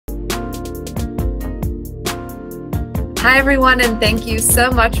Hi, everyone, and thank you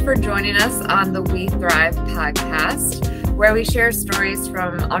so much for joining us on the weTHRIVE podcast, where we share stories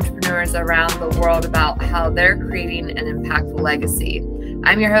from entrepreneurs around the world about how they're creating an impactful legacy.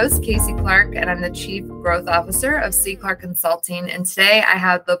 I'm your host, Casey Clark, and I'm the Chief Growth Officer of C. Clark Consulting. And today I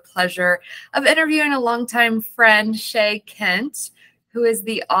have the pleasure of interviewing a longtime friend, Shay Kent, who is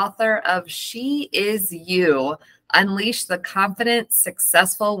the author of She Is You: Unleash the Confident,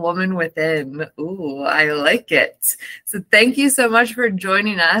 Successful Woman Within. Ooh, I like it. So thank you so much for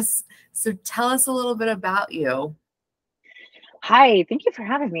joining us. So tell us a little bit about you. Hi, thank you for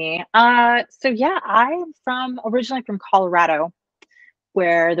having me. I'm originally from Colorado,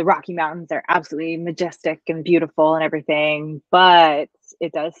 where the Rocky Mountains are absolutely majestic and beautiful and everything, but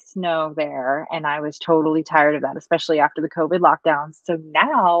it does snow there, and I was totally tired of that, especially after the COVID lockdowns. So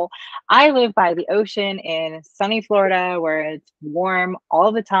now I live by the ocean in sunny Florida, where it's warm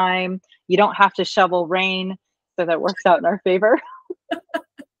all the time. You don't have to shovel rain, so that works out in our favor.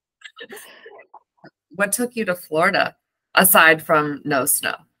 What took you to Florida, aside from no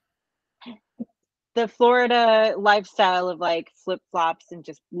snow? The Florida lifestyle of like flip-flops and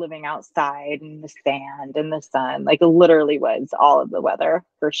just living outside in the sand and the sun, like it literally was all of the weather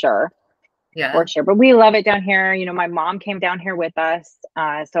for sure. Yeah. For sure. But we love it down here. You know, my mom came down here with us.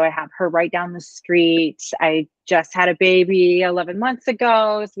 So I have her right down the street. I just had a baby 11 months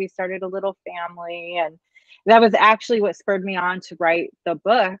ago. So we started a little family. And that was actually what spurred me on to write the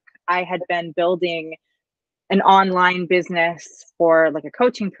book. I had been building an online business for like a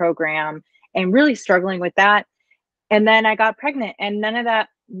coaching program and really struggling with that. And then I got pregnant and none of that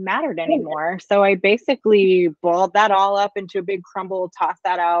mattered anymore. So I basically balled that all up into a big crumble, tossed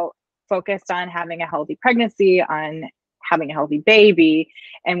that out, focused on having a healthy pregnancy, on having a healthy baby.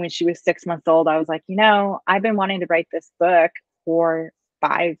 And when she was 6 months old, I was like, you know, I've been wanting to write this book for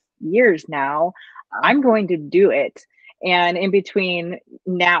 5 years now. I'm going to do it. And in between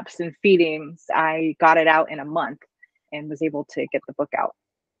naps and feedings, I got it out in a month and was able to get the book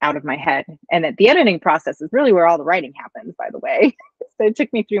out of my head. And that the editing process is really where all the writing happens, by the way. So it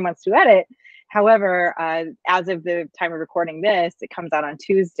took me 3 months to edit. However, as of the time of recording this, it comes out on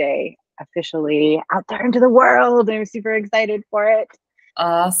Tuesday, officially out there into the world. And I'm super excited for it.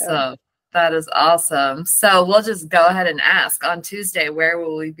 Awesome. That is awesome. So we'll just go ahead and ask on Tuesday, where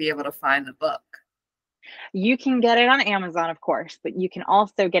will we be able to find the book? You can get it on Amazon, of course, but you can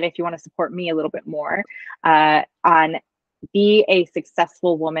also get it if you want to support me a little bit more on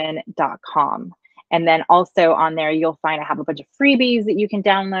beasuccessfulwoman.com. And then also on there, you'll find I have a bunch of freebies that you can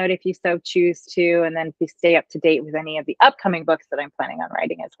download if you so choose to, and then stay up to date with any of the upcoming books that I'm planning on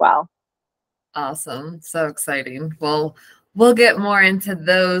writing as well. Awesome. So exciting. Well, we'll get more into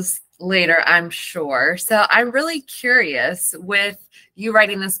those later, I'm sure. So I'm really curious, with you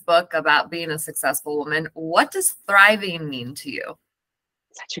writing this book about being a successful woman, what does thriving mean to you?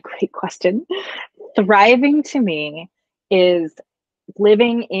 Such a great question. Thriving to me is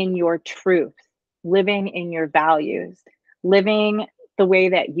living in your truth, living in your values, living the way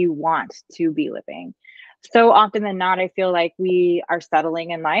that you want to be living. So often than not, I feel like we are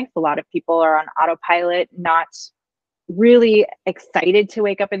settling in life. A lot of people are on autopilot, not really excited to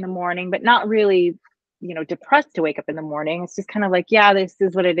wake up in the morning, but not really, depressed to wake up in the morning. It's just kind of like, yeah, this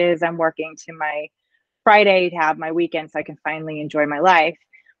is what it is. I'm working to my Friday to have my weekend so I can finally enjoy my life.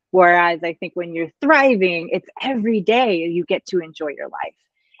 Whereas I think when you're thriving, it's every day you get to enjoy your life.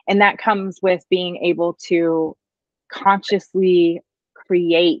 And that comes with being able to consciously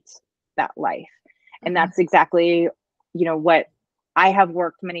create that life. And that's exactly, what I have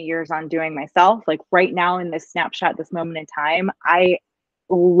worked many years on doing myself. Like right now in this snapshot, this moment in time, I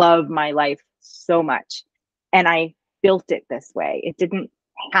love my life so much. And I built it this way. It didn't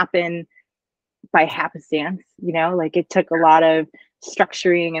happen by happenstance, like it took a lot of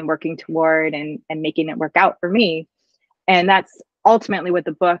structuring and working toward and making it work out for me. And that's ultimately what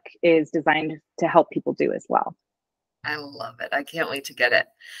the book is designed to help people do as well. I love it. I can't wait to get it.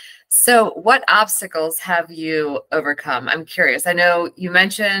 So what obstacles have you overcome? I'm curious. I know you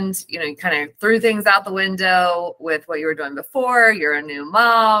mentioned, you kind of threw things out the window with what you were doing before. You're a new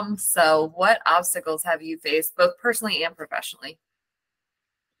mom. So what obstacles have you faced, both personally and professionally?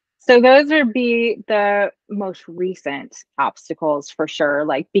 So those would be the most recent obstacles for sure,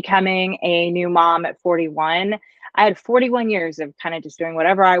 like becoming a new mom at 41. I had 41 years of kind of just doing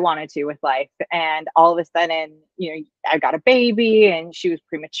whatever I wanted to with life. And all of a sudden, I got a baby and she was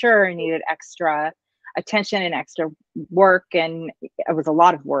premature and needed extra attention and extra work. And it was a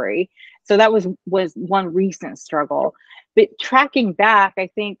lot of worry. So that was one recent struggle. But tracking back, I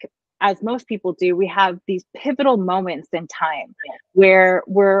think as most people do, we have these pivotal moments in time where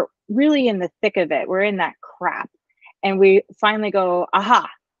we're really in the thick of it. We're in that crap. And we finally go, aha,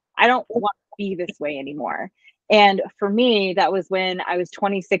 I don't want to be this way anymore. And for me, that was when I was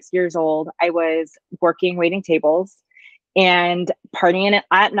 26 years old. I was working, waiting tables and partying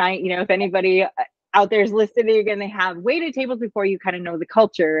at night. You know, if anybody out there is listening and they have waited tables before, you kind of know the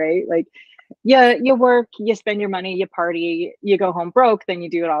culture, right? Like, yeah, you work, you spend your money, you party, you go home broke, then you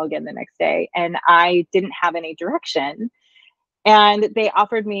do it all again the next day. And I didn't have any direction. And they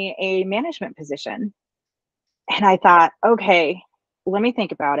offered me a management position. And I thought, okay, let me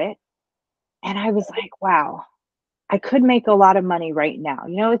think about it. And I was like, wow, I could make a lot of money right now.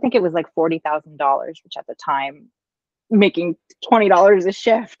 You know, I think it was like $40,000, which at the time, making $20 a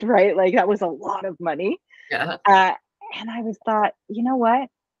shift, right? Like that was a lot of money. Yeah. And I was thought, you know what?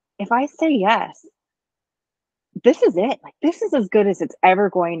 If I say yes, this is it. Like this is as good as it's ever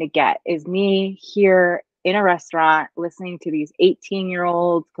going to get, is me here in a restaurant listening to these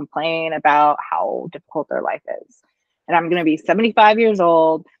 18-year-olds complain about how difficult their life is. And I'm going to be 75 years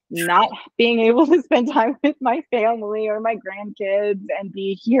old, not being able to spend time with my family or my grandkids, and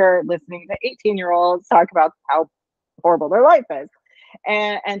be here listening to 18-year-olds talk about how horrible their life is.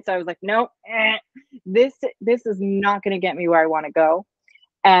 And so I was like, no, this is not going to get me where I want to go.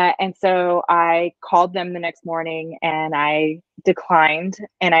 And so I called them the next morning and I declined.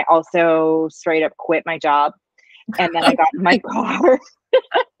 And I also straight up quit my job. And then I got in my car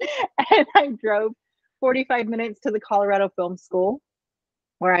and I drove 45 minutes to the Colorado Film School,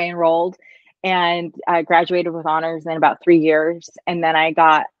 where I enrolled, and I graduated with honors in about 3 years. And then I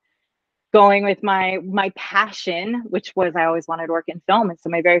got going with my passion, which was I always wanted to work in film. And so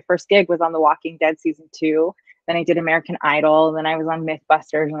my very first gig was on The Walking Dead season 2. Then I did American Idol. And then I was on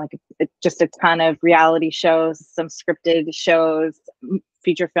Mythbusters and like just a ton of reality shows, some scripted shows,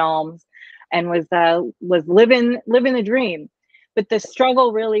 feature films, and was living the dream. But the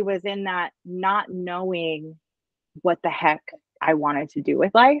struggle really was in that not knowing what the heck I wanted to do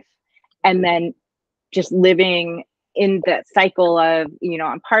with life. And then just living in that cycle of, you know,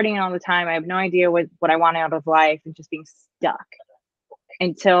 I'm partying all the time. I have no idea what I want out of life, and just being stuck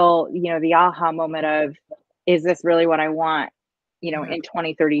until, you know, the aha moment of, is this really what I want, you know, in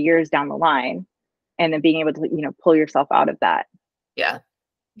 20, 30 years down the line? And then being able to, you know, pull yourself out of that. Yeah.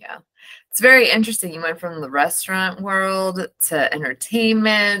 Yeah. It's very interesting. You went from the restaurant world to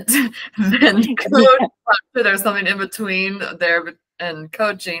entertainment, then coach. I'm sure there's something in between there and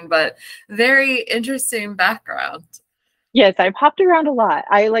coaching, but very interesting background. Yes, I've hopped around a lot.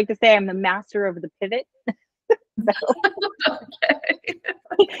 I like to say I'm the master of the pivot. Okay.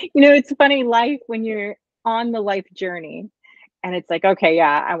 You know, it's funny, life, when you're on the life journey and it's like, okay,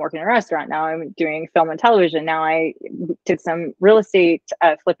 yeah, I'm working in a restaurant. Now I'm doing film and television. Now I did some real estate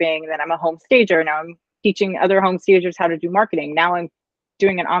flipping. Then I'm a home stager. Now I'm teaching other home stagers how to do marketing. Now I'm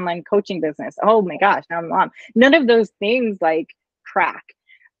doing an online coaching business. Oh my gosh, now I'm a mom. None of those things like crack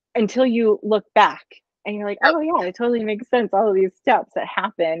until you look back and you're like, oh yeah, it totally makes sense. All of these steps that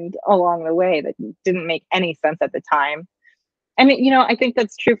happened along the way that didn't make any sense at the time. And, you know, I think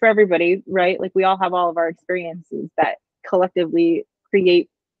that's true for everybody, right? Like we all have all of our experiences that collectively create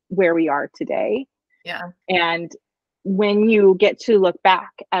where we are today. Yeah. And when you get to look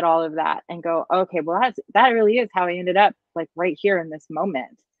back at all of that and go, okay, well, that really is how I ended up like right here in this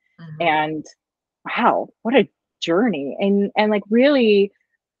moment. Mm-hmm. And wow, what a journey. And like really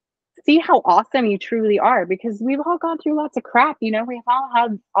see how awesome you truly are, because we've all gone through lots of crap, you know, we've all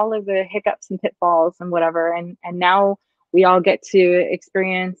had all of the hiccups and pitfalls and whatever. And now we all get to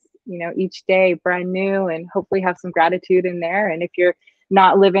experience, you know, each day brand new, and hopefully have some gratitude in there. And if you're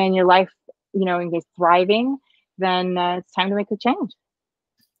not living your life, you know, and you're thriving, then it's time to make a change.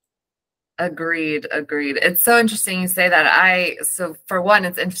 Agreed. It's so interesting you say that. So for one,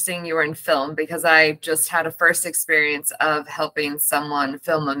 it's interesting you were in film, because I just had a first experience of helping someone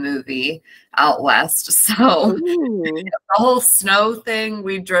film a movie out west. So the whole snow thing,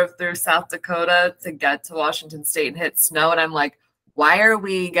 we drove through South Dakota to get to Washington State and hit snow. And I'm like, why are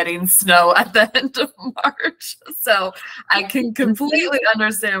we getting snow at the end of March? So I can completely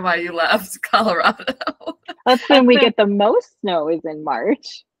understand why you left Colorado. That's when we get the most snow, is in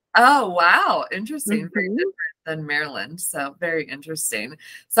March. Oh, wow. Interesting. Mm-hmm. Very different than Maryland. So very interesting.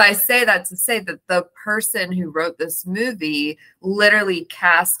 So I say that to say that the person who wrote this movie literally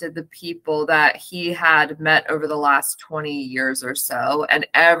casted the people that he had met over the last 20 years or so, and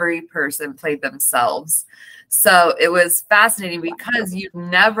every person played themselves. So it was fascinating, because you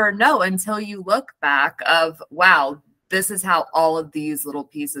never know until you look back of, wow, this is how all of these little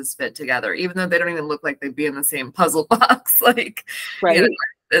pieces fit together, even though they don't even look like they'd be in the same puzzle box. Like, right. You know,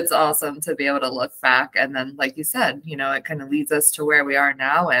 it's awesome to be able to look back. And then, like you said, you know, it kind of leads us to where we are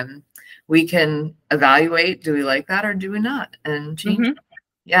now, and we can evaluate, do we like that or do we not, and change. Mm-hmm.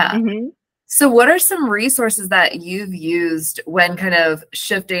 Yeah. Mm-hmm. So what are some resources that you've used when kind of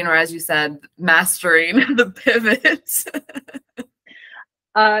shifting, or as you said, mastering the pivots?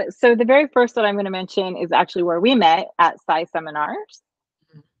 So the very first that I'm going to mention is actually where we met at Sci Seminars.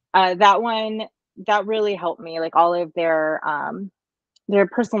 That one, that really helped me, like all of their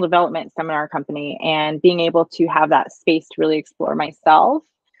personal development seminar company, and being able to have that space to really explore myself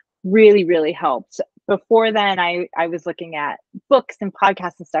really, really helped. Before then, I was looking at books and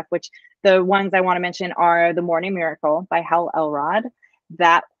podcasts and stuff, which the ones I want to mention are The Morning Miracle by Hal Elrod.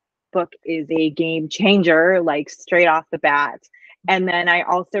 That book is a game changer, like straight off the bat. And then I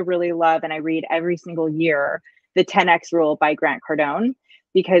also really love, and I read every single year, The 10X Rule by Grant Cardone,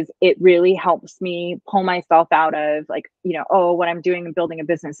 because it really helps me pull myself out of like, you know, oh, what I'm doing and building a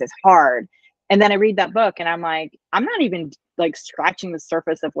business is hard. And then I read that book and I'm like, I'm not even like scratching the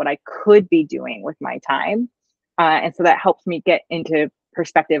surface of what I could be doing with my time. And so that helps me get into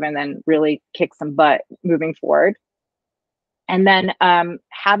perspective and then really kick some butt moving forward. And then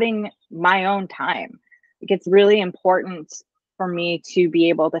having my own time. It's really important for me to be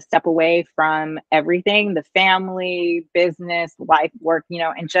able to step away from everything, the family, business, life, work, you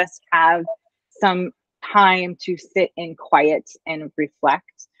know, and just have some time to sit in quiet and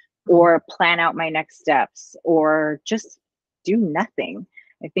reflect, or plan out my next steps, or just do nothing.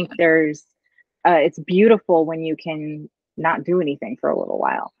 I think it's beautiful when you can not do anything for a little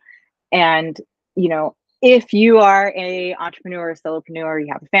while. And, you know, if you are a entrepreneur, solopreneur,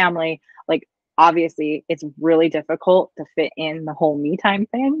 you have a family, like obviously it's really difficult to fit in the whole me time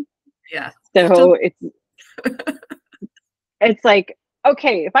thing. Yeah. So it's like,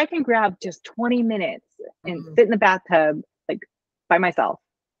 okay, if I can grab just 20 minutes and sit in the bathtub, like by myself,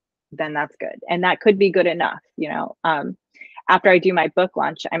 then that's good. And that could be good enough, you know. After I do my book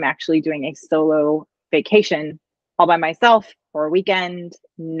launch, I'm actually doing a solo vacation all by myself for a weekend.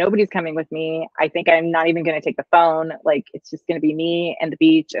 Nobody's coming with me. I think I'm not even going to take the phone. Like, it's just going to be me and the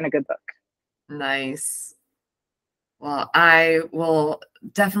beach and a good book. Nice. Well, I will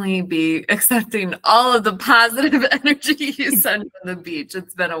definitely be accepting all of the positive energy you send from the beach.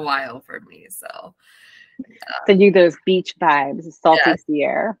 It's been a while for me. So send you those beach vibes, salty sea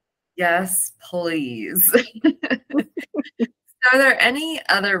air. Yes, please. Are there any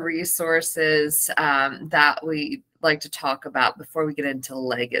other resources that we like to talk about before we get into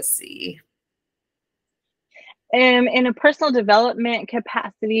legacy? In a personal development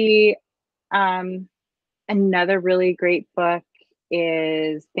capacity, another really great book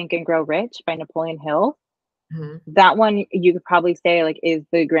is Think and Grow Rich by Napoleon Hill. Mm-hmm. That one you could probably say like is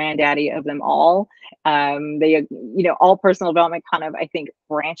the granddaddy of them all. They, you know, all personal development kind of, I think,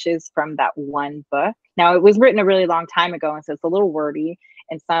 branches from that one book. Now it was written a really long time ago, and so it's a little wordy,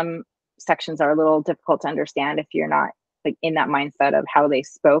 and some sections are a little difficult to understand if you're not like in that mindset of how they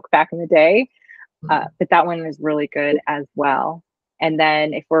spoke back in the day. But that one is really good as well. And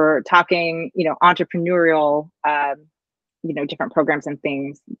then if we're talking, you know, entrepreneurial, you know, different programs and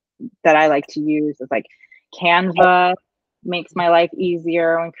things that I like to use is like Canva makes my life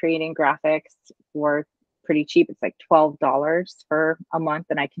easier when creating graphics for pretty cheap. It's like $12 for a month,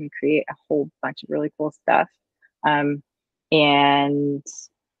 and I can create a whole bunch of really cool stuff. And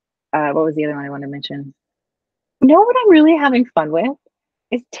what was the other one I want to mention? You know what I'm really having fun with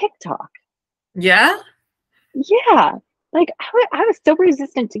is TikTok. Yeah? Yeah. Like I was so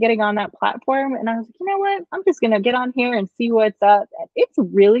resistant to getting on that platform, and I was like, you know what? I'm just gonna get on here and see what's up. And it's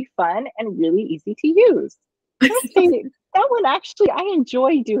really fun and really easy to use. That one actually, I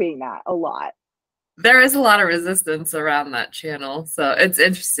enjoy doing that a lot. There is a lot of resistance around that channel. So it's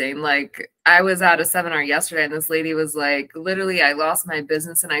interesting. Like I was at a seminar yesterday and this lady was like, literally, I lost my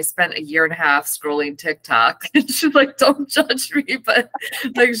business and I spent 1.5 years scrolling TikTok. And she's like, don't judge me. But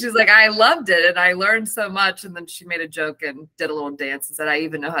like, she's like, I loved it and I learned so much. And then she made a joke and did a little dance and said, I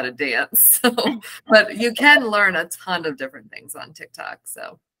even know how to dance. So, but you can learn a ton of different things on TikTok.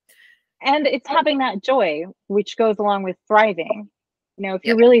 So, and it's having that joy, which goes along with thriving. You know, if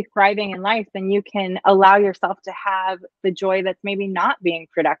you're really thriving in life, then you can allow yourself to have the joy that's maybe not being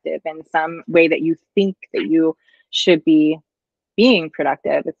productive in some way that you think that you should be being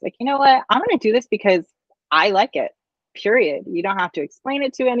productive. It's like, you know what? I'm going to do this because I like it, period. You don't have to explain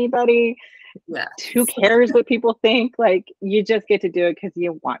it to anybody. Yeah. Who cares what people think? Like, you just get to do it because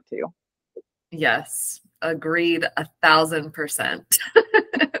you want to. Yes. Agreed 1,000%.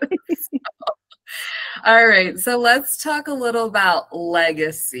 All right, so let's talk a little about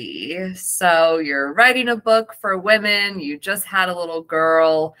legacy. So you're writing a book for women, you just had a little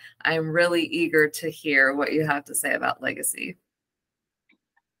girl. I'm really eager to hear what you have to say about legacy.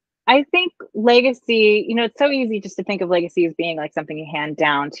 I think legacy, it's so easy just to think of legacy as being like something you hand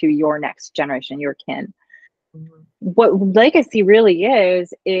down to your next generation, your kin. Mhm. What legacy really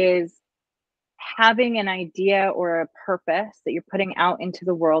is having an idea or a purpose that you're putting out into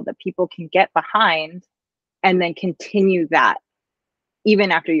the world that people can get behind and then continue that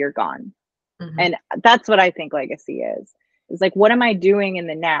even after you're gone. Mhm. And that's what I think legacy is. It's like, what am I doing in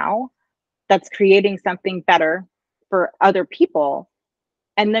the now that's creating something better for other people?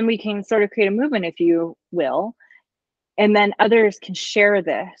 And then we can sort of create a movement, if you will, and then others can share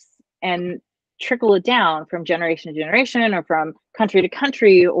this and trickle it down from generation to generation or from country to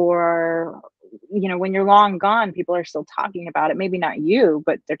country, or when you're long gone, people are still talking about it. Maybe not you,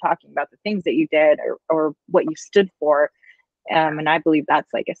 but they're talking about the things that you did, or what you stood for. And I believe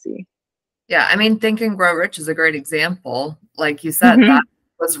that's legacy. Yeah, I mean, Think and Grow Rich is a great example. Like you said, that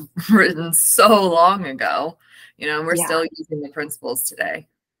Hmm. was written so long ago, and we're Yeah. still using the principles today.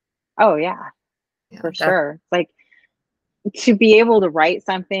 Oh yeah, Yeah, for sure. It's like, to be able to write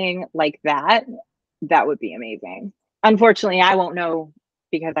something like that, that would be amazing. Unfortunately, I won't know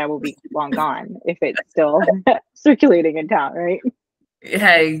because I will be long gone if it's still circulating in town, right?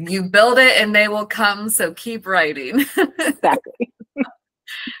 hey, you build it and they will come, so keep writing. Exactly.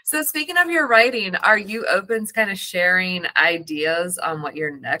 So speaking of your writing, are you open to kind of sharing ideas on what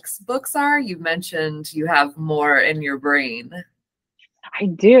your next books are? You mentioned you have more in your brain. I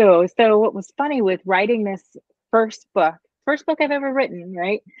do. So what was funny with writing this first book I've ever written,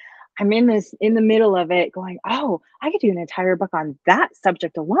 right? I'm in the middle of it going, oh, I could do an entire book on that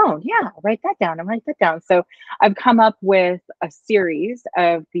subject alone. Yeah, I'll write that down and write that down. So I've come up with a series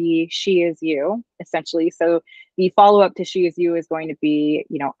of the She Is You, essentially. So the follow-up to She Is You is going to be,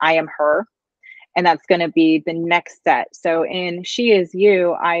 I Am Her. And that's going to be the next set. So in She Is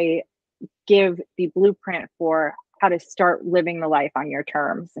You, I give the blueprint for how to start living the life on your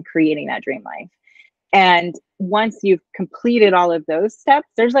terms and creating that dream life. And once you've completed all of those steps,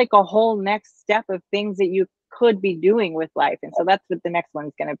 there's like a whole next step of things that you could be doing with life. And so that's what the next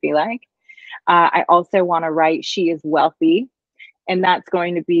one's going to be like. I also want to write She Is Wealthy. And that's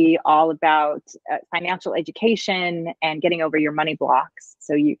going to be all about financial education and getting over your money blocks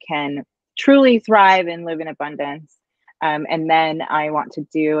so you can truly thrive and live in abundance. And then I want to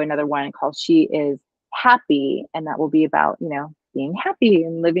do another one called She Is Happy. And that will be about, being happy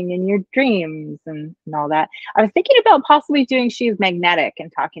and living in your dreams and all that. I was thinking about possibly doing She Is Magnetic and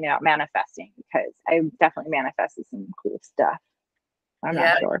talking about manifesting, because I definitely manifested some cool stuff. I'm not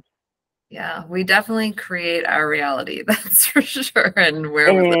Yeah, sure. yeah, we definitely create our reality, that's for sure, and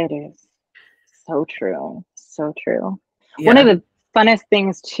where we live. It is so true. So true. One of Yeah. the funnest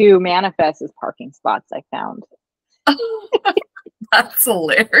things to manifest is parking spots, I found. That's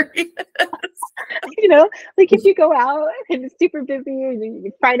hilarious. Like if you go out and it's super busy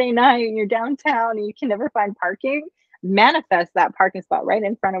and Friday night and you're downtown and you can never find parking, manifest that parking spot right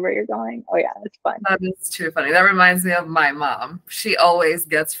in front of where you're going. Oh yeah, it's fun. That is too funny. That reminds me of my mom. She always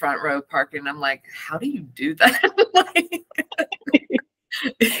gets front row parking. I'm like, how do you do that?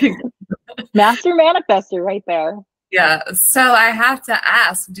 Master manifester right there. Yeah. So I have to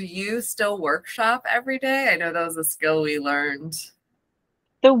ask, do you still workshop every day? I know that was a skill we learned.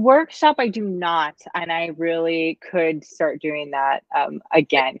 The workshop I do not, and I really could start doing that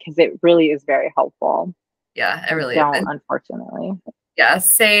again, because it really is very helpful. Yeah, it I really is. don't, unfortunately. Yeah,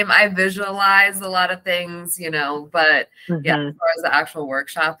 same. I visualize a lot of things, but yeah, as Hmm. far as the actual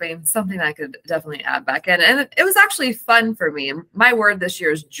workshopping, something I could definitely add back in. And it was actually fun for me. My word this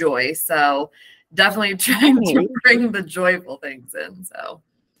year is joy. So definitely trying to Right. bring the joyful things in. So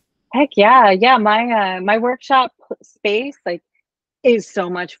Heck yeah. Yeah. My workshop space is so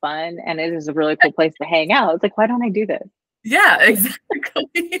much fun, and it is a really cool place to hang out. It's like, why don't I do this? yeah,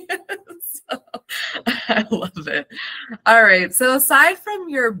 exactly. So, I love it. All right. So aside from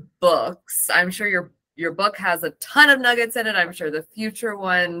your books, I'm sure your book has a ton of nuggets in it. I'm sure the future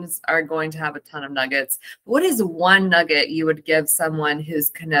ones are going to have a ton of nuggets. What is one nugget you would give someone who's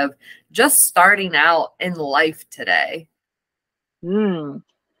kind of just starting out in life today? Mm,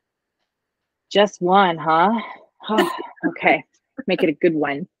 just one, huh? Oh, okay. Make it a good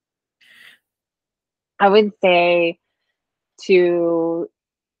one. I would say to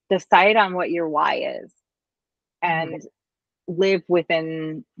decide on what your why is Mhm. and live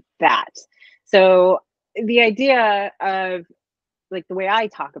within that. So the idea of like the way I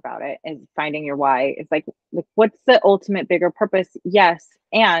talk about it is finding your why. It's like what's the ultimate bigger purpose? Yes.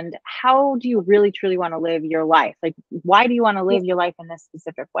 And how do you really truly want to live your life? Like, why do you want to live your life in this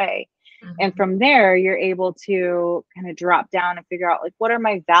specific way? And from there, you're able to kind of drop down and figure out, like, what are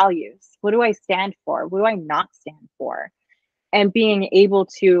my values? What do I stand for? What do I not stand for? And being able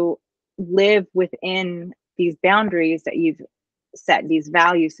to live within these boundaries that you've set, these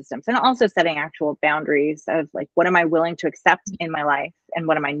value systems, and also setting actual boundaries of like, what am I willing to accept in my life and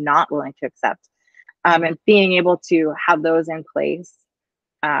what am I not willing to accept? And being able to have those in place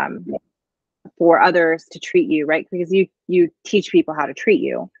for others to treat you, right? Because you teach people how to treat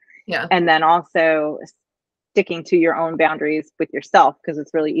you. Yeah. And then also sticking to your own boundaries with yourself, because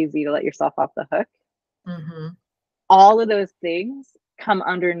it's really easy to let yourself off the hook. All of those things come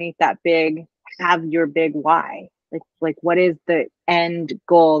underneath that big, have your big why. Like what is the end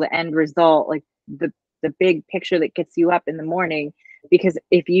goal, the end result, like the big picture that gets you up in the morning? Because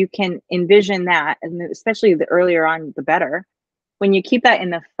if you can envision that, and especially the earlier on, the better, when you keep that in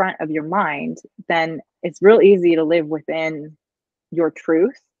the front of your mind, then it's real easy to live within your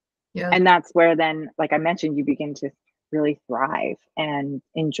truth. Yeah. And that's where then, like I mentioned, you begin to really thrive and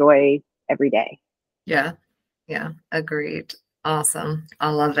enjoy every day. Yeah. Yeah. Agreed. Awesome. I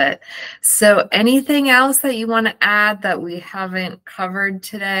love it. So anything else that you want to add that we haven't covered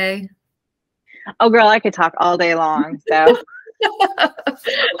today? Oh, girl, I could talk all day long. So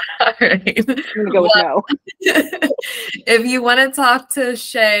all right. I'm going to go with no. If you want to talk to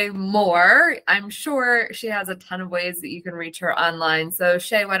Shay more, I'm sure she has a ton of ways that you can reach her online. So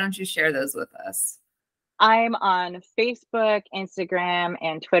Shay, why don't you share those with us? I'm on Facebook, Instagram,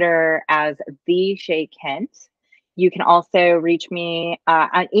 and Twitter as the Shay Kent. You can also reach me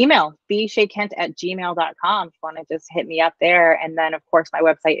on email, theshaykent@gmail.com, if you want to just hit me up there. And then, of course, my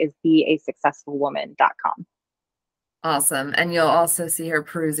website is beasuccessfulwoman.com. Awesome. And you'll also see her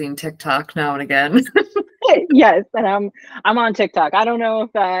perusing TikTok now and again. Yes, and I'm on TikTok. I don't know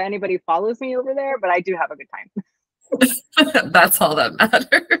if anybody follows me over there, but I do have a good time. That's all that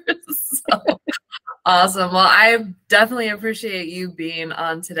matters. So. Awesome. Well, I definitely appreciate you being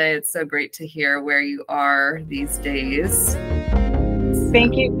on today. It's so great to hear where you are these days.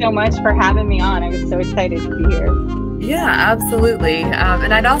 Thank you so much for having me on. I was so excited to be here. Yeah, absolutely.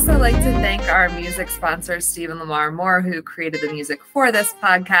 And I'd also like to thank our music sponsor, Stephen Lamar Moore, who created the music for this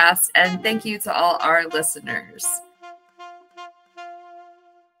podcast. And thank you to all our listeners.